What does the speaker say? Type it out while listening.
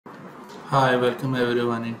Hi, welcome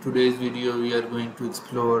everyone. In today's video, we are going to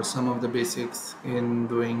explore some of the basics in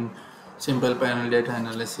doing simple panel data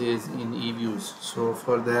analysis in EViews. So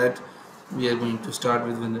for that, we are going to start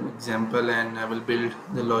with an example and I will build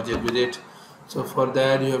the logic with it. So for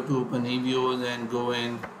that, you have to open EViews and go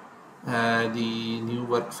in the new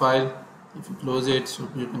work file. If you close it, so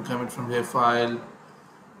you can comment from here, file,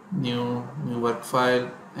 new work file,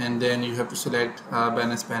 and then you have to select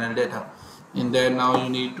balance panel data. In there now you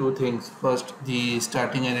need two things: first the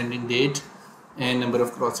starting and ending date and number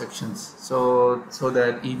of cross sections, so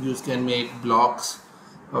that EViews can make blocks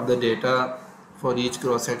of the data for each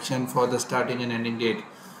cross section for the starting and ending date.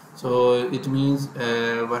 So it means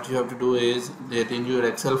what you have to do is that in your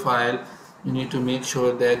Excel file you need to make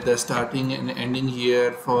sure that the starting and ending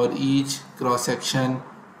year for each cross section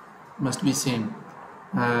must be same,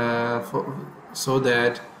 so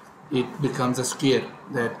that it becomes a square,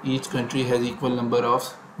 that each country has equal number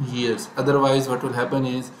of years. Otherwise what will happen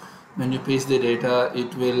is when you paste the data,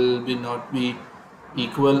 it will not be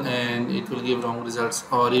equal and it will give wrong results,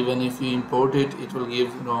 or even if you import it, it will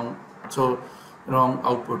give wrong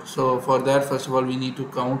output. So for that, first of all, we need to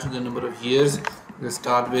count the number of years. Let's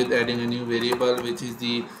start with adding a new variable, which is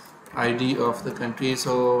the ID of the country.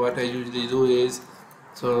 So what I usually do is,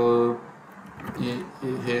 so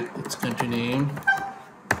here it's country name.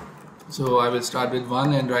 So I will start with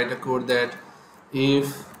 1 and write a code that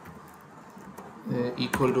if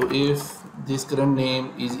equal to, if this current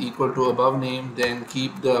name is equal to above name, then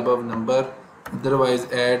keep the above number,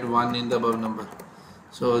 otherwise add 1 in the above number.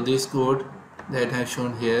 So this code that I have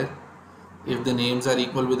shown here, if the names are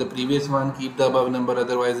equal with the previous one, keep the above number,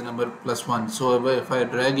 otherwise the number plus 1. So if I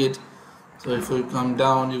drag it, so if you come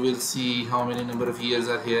down, you will see how many number of years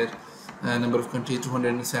are here. Number of countries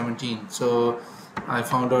 217. So I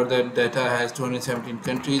found out that data has 217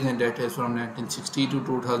 countries and data is from 1960 to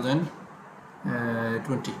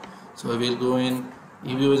 2020. So I will go in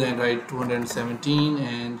EViews and write 217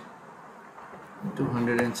 and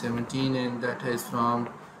data is from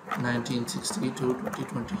 1960 to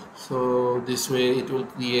 2020. So this way it will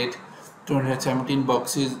create 217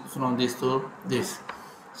 boxes from this to this.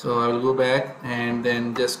 So I will go back and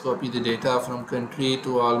then just copy the data from country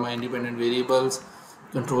to all my independent variables,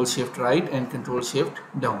 Control Shift right and Control Shift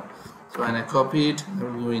down. So when I copy it, I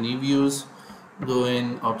will go in EViews, go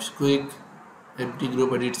in Ops Quick, empty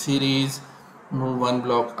group edit series, move one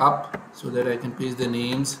block up so that I can paste the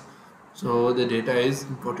names. So the data is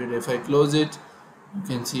imported. If I close it, you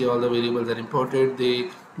can see all the variables are imported. The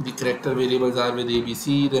character variables are with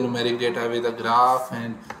ABC, the numeric data with a graph,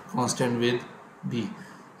 and constant with B.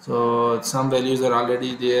 So some values are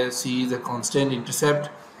already there. C is a constant, intercept.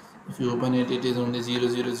 If you open it, it is only 0,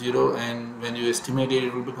 0, 0, and when you estimate it,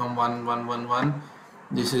 it will become 1, 1, 1, 1.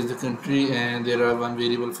 This is the country, and there are one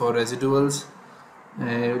variable for residuals.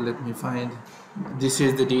 Let me find. This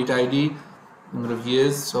is the date ID, number of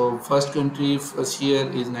years. So first country, first year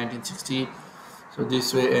is 1960. So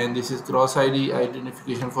this way, and this is cross ID,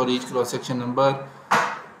 identification for each cross section number.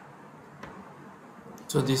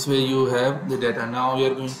 So this way you have the data. Now we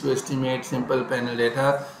are going to estimate simple panel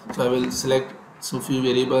data. So I will select few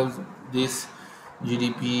variables, this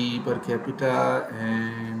GDP per capita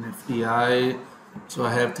and FDI. So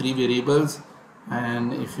I have 3 variables,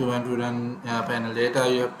 and if you want to run panel data,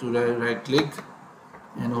 you have to right click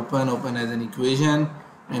and open as an equation,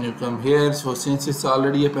 and you come here. So since it's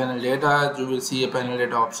already a panel data, you will see a panel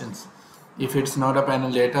data options. If it's not a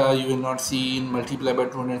panel data, you will not see multiply by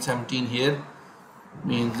 217 here,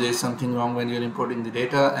 means there's something wrong when you're importing the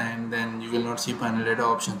data, and then you will not see panel data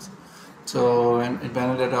options. So in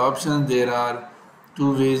panel data options, there are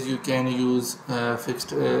 2 ways you can use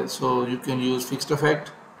so you can use fixed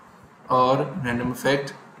effect or random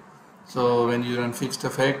effect. So when you run fixed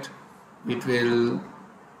effect, it will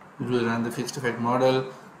run the fixed effect model,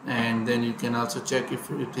 and then you can also check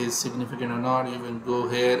if it is significant or not. You will go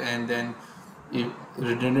here, and then if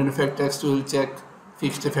redundant effect text will check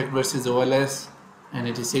fixed effect versus OLS, and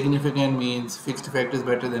it is significant, means fixed effect is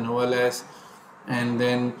better than OLS. And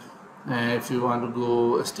then if you want to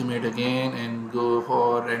go estimate again and go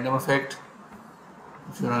for random effect,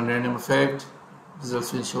 if you run random effect,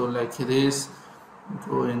 results will show like this.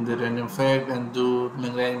 Go in the random effect and do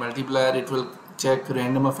Lagrange multiplier. It will check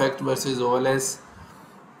random effect versus OLS,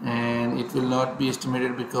 and it will not be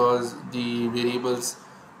estimated because the variables,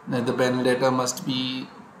 the panel data must be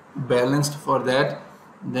balanced for that.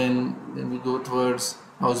 Then we go towards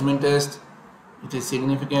Hausman test. It is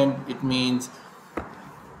significant. It means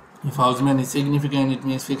if Hausman is significant, it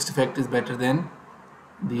means fixed effect is better than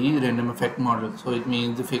the random effect model. So it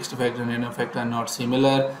means the fixed effect and random effect are not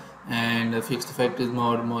similar, and fixed effect is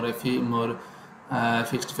more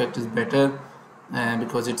fixed effect is better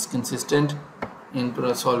because it's consistent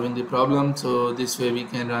in solving the problem. So this way we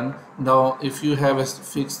can run. Now if you have a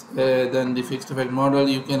fixed then the fixed effect model,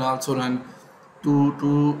 you can also run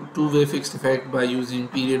two-way fixed effect by using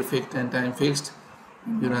period fixed and time fixed.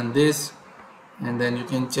 You run this and then you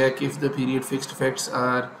can check if the period fixed effects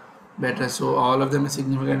are better. So all of them are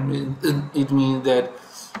significant. It means that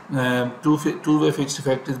two-way fixed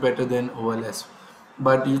effect is better than OLS.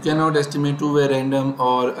 But you cannot estimate two-way random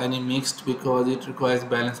or any mixed because it requires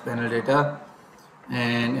balanced panel data.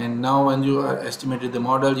 And now when you are estimated the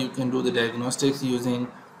model, you can do the diagnostics using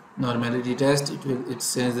normality test. It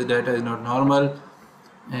says the data is not normal,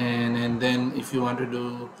 and then if you want to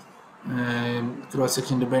do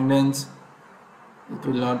cross-section dependence, it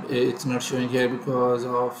will not, it's not showing here because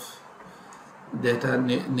of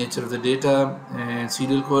nature of the data, and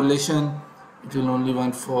serial correlation, it will only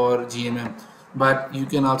want for GMM. But you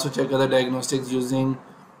can also check other diagnostics using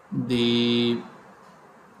the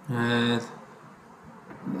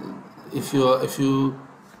if you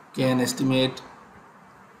can estimate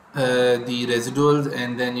the residuals,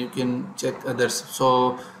 and then you can check others.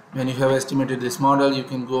 So when you have estimated this model, you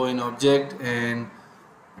can go in object and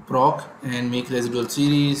proc and make residual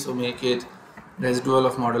series. So make it residual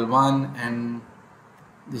of model 1, and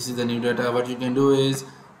this is the new data. What you can do is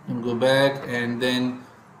you can go back and then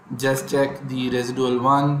just check the residual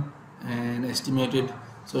 1 and estimate it.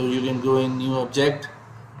 So you can go in new object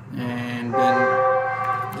and then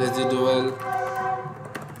residual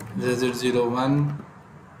 01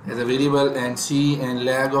 as a variable and C and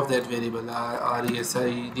lag of that variable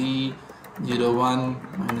RESID 01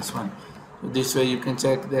 minus 1. So this way you can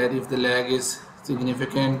check that if the lag is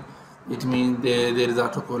significant, it means there is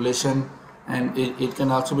autocorrelation, and it can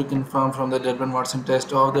also be confirmed from the Durbin-Watson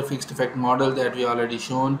test of the fixed effect model that we already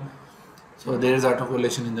shown. So there is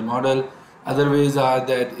autocorrelation in the model. Other ways are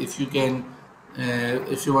that if you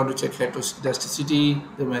want to check heteroscedasticity,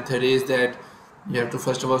 the method is that you have to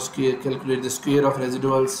first of all calculate the square of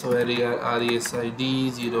residuals. So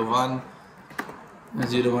RESID 01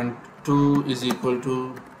 012 is equal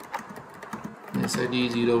to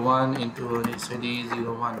SID 01 into SID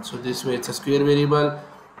 01. So this way it's a square variable,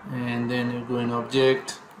 and then you go in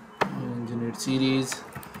object and generate series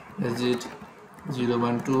exit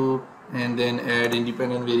 012 and then add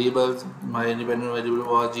independent variables. My independent variable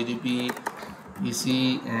was GDP,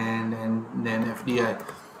 EC, and then FDI.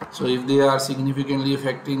 So if they are significantly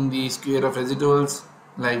affecting the square of residuals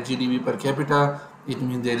like GDP per capita, it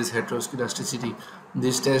means there is heteroscedasticity.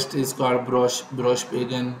 This test is called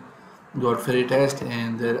Brosh-Pagan-Godfrey test,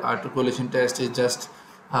 and the autocorrelation test is just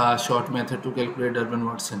a short method to calculate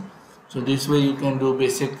Durbin-Watson. So this way you can do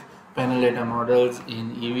basic panel data models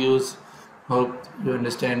in EViews. Hope you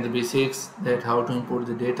understand the basics, that how to import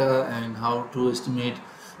the data and how to estimate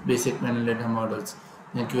basic panel data models.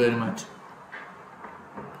 Thank you very much.